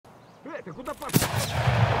Ты куда пошел?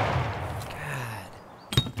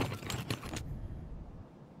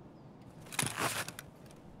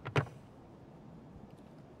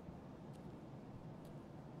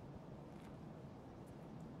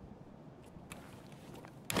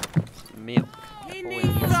 Milk. He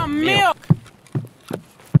needs some milk.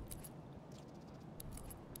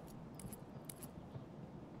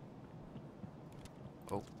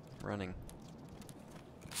 Oh, running.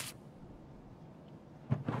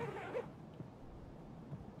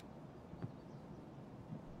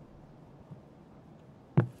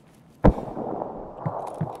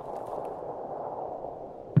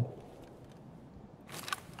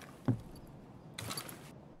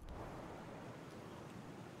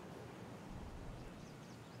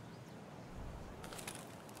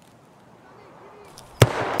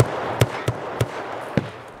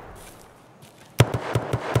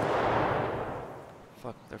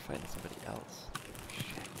 Fuck, they're fighting somebody else.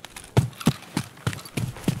 Shit.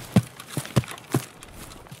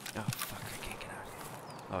 Oh fuck, I can't get out.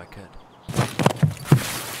 Oh, I could.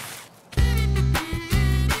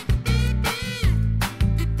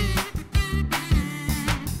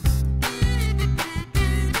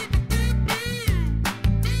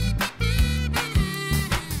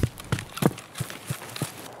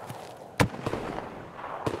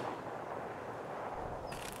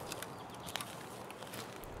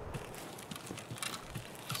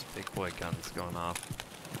 Big boy gun's going off.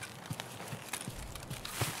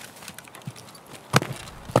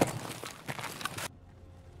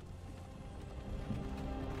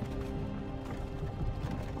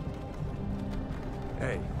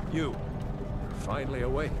 Hey, you. You're finally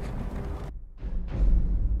awake.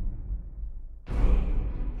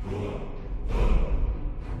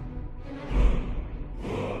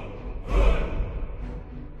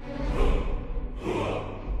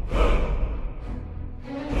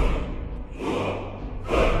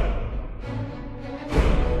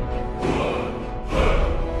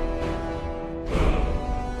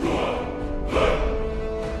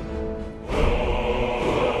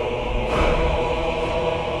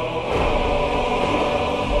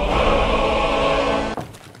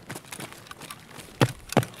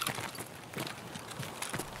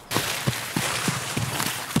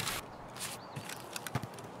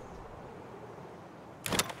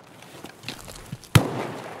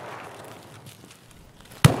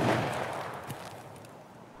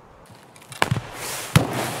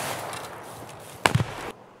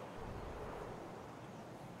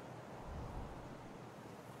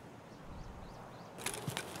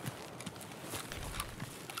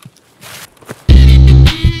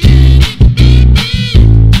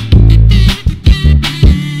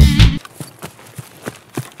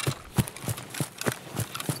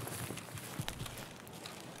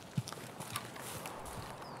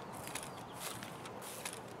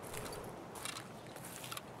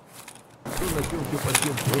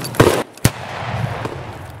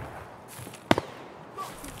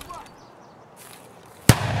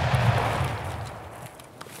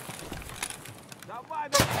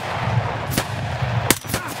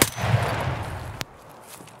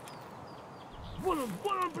 Вон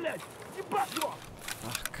он, блядь! Ебать его!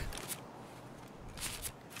 Fuck.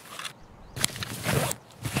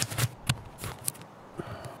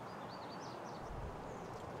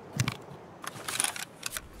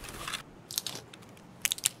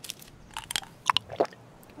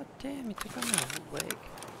 God damn, he took out my leg.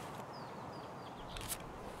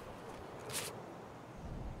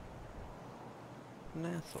 An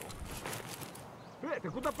asshole. Эй, ты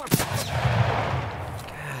куда пошел?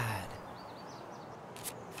 God.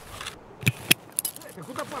 Эй, ты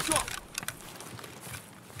куда пошел?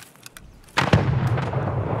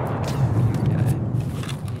 Guy.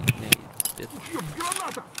 Need nades, bitch. Ёб,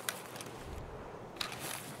 граната!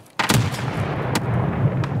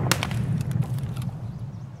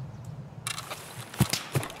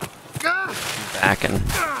 Backing.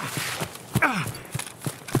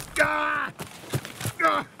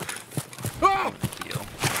 Deal.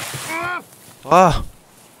 Oh!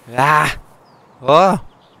 Ah! Oh!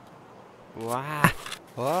 Wah!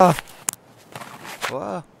 Oh!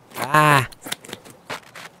 Oh! Ah!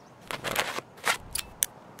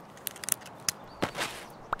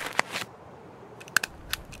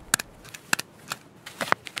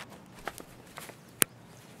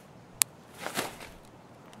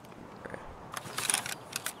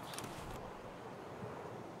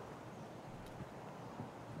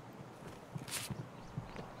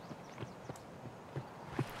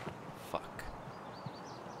 Fuck.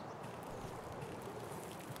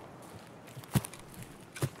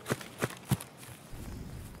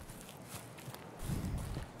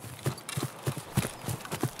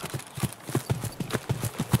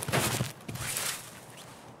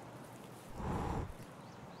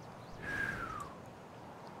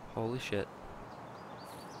 shit.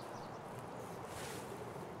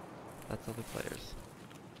 That's other players.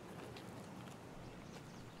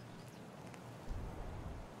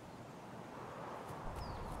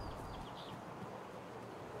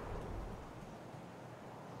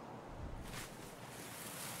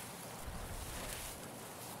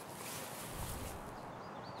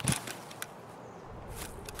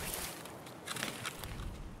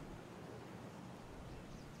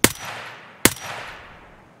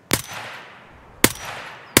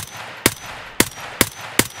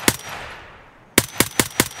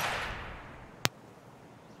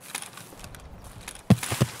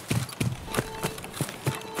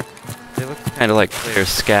 They look kind of like player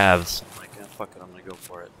scavs. I'm like, oh, fuck it, I'm gonna go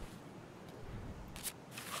for it.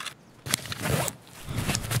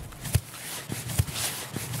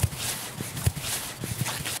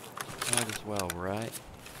 Might as well, right?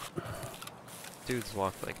 Dudes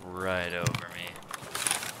walked like right over me.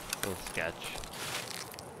 Little sketch.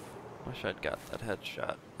 Wish I'd got that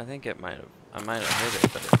headshot. I think it might have. I might have hit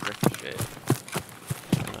it, but it ricocheted.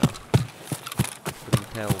 I don't know. Couldn't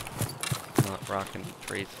tell. I'm not rocking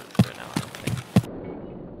traces right now, I don't think.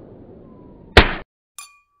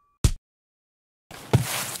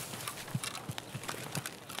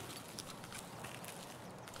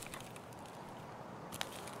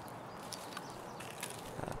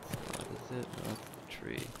 What is it? No, that's the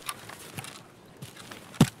tree.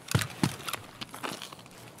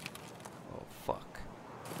 Oh, fuck.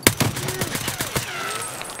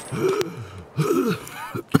 I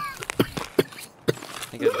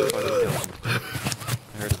think I just fucking killed him.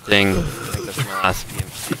 I heard a ding. I think that's my last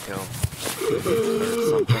BMC kill. Or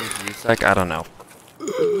something. USEC? I don't know.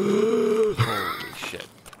 Holy shit.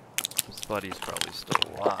 His buddy's probably still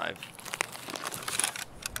alive.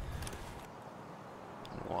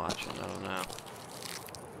 I'm watching, I don't know.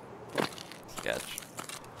 Sketch.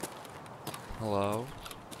 Hello?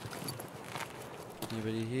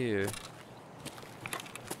 Anybody here?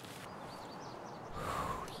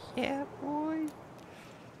 Yeah, boy.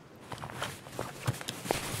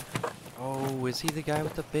 Oh, is he the guy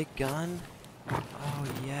with the big gun? Oh,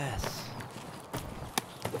 yes.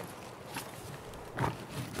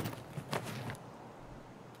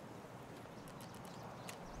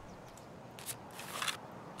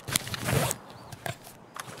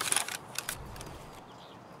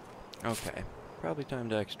 Okay, probably time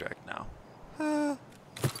to extract now.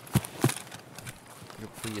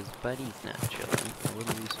 Hopefully his buddy's not chilling. I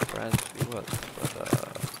wouldn't be surprised if he was, but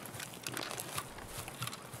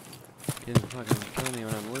he didn't fucking kill me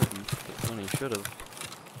when I'm looting, but when he should've.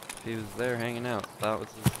 If he was there hanging out, that was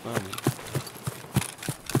his moment.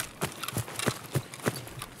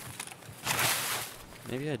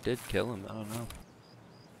 Maybe I did kill him, I don't know.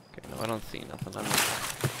 Okay, no, I don't see nothing. I'm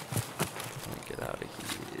gonna get out of here.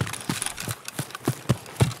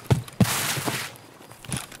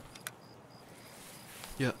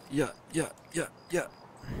 Yeah.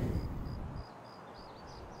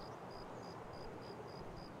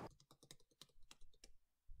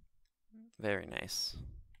 Very nice.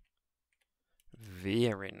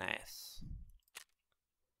 Very nice.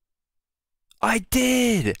 I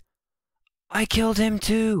did! I killed him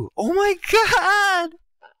too! Oh my god!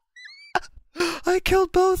 I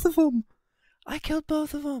killed both of them! I killed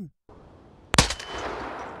both of them!